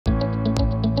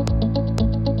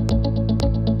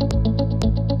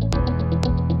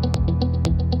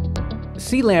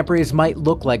Sea lampreys might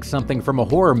look like something from a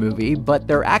horror movie, but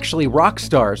they're actually rock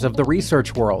stars of the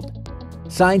research world.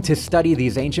 Scientists study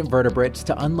these ancient vertebrates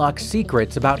to unlock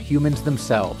secrets about humans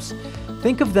themselves.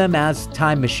 Think of them as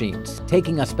time machines,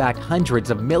 taking us back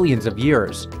hundreds of millions of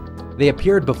years. They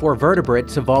appeared before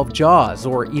vertebrates evolved jaws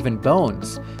or even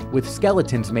bones, with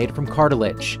skeletons made from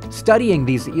cartilage. Studying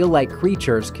these eel-like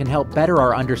creatures can help better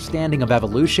our understanding of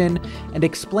evolution and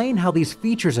explain how these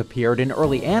features appeared in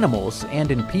early animals and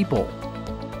in people.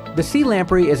 The sea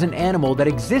lamprey is an animal that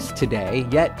exists today,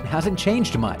 yet hasn't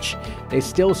changed much. They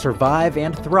still survive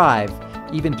and thrive,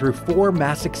 even through 4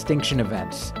 mass extinction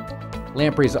events.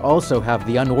 Lampreys also have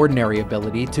the unordinary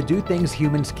ability to do things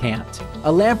humans can't.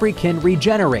 A lamprey can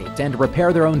regenerate and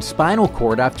repair their own spinal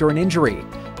cord after an injury.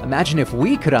 Imagine if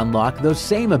we could unlock those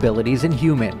same abilities in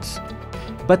humans.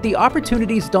 But the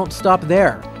opportunities don't stop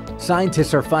there.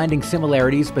 Scientists are finding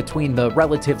similarities between the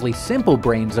relatively simple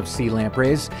brains of sea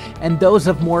lampreys and those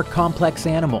of more complex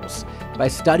animals. By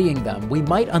studying them, we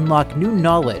might unlock new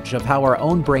knowledge of how our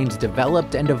own brains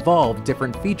developed and evolved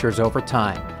different features over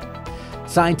time.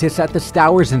 Scientists at the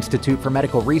Stowers Institute for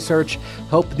Medical Research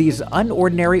hope these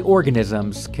unordinary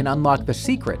organisms can unlock the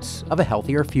secrets of a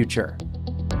healthier future.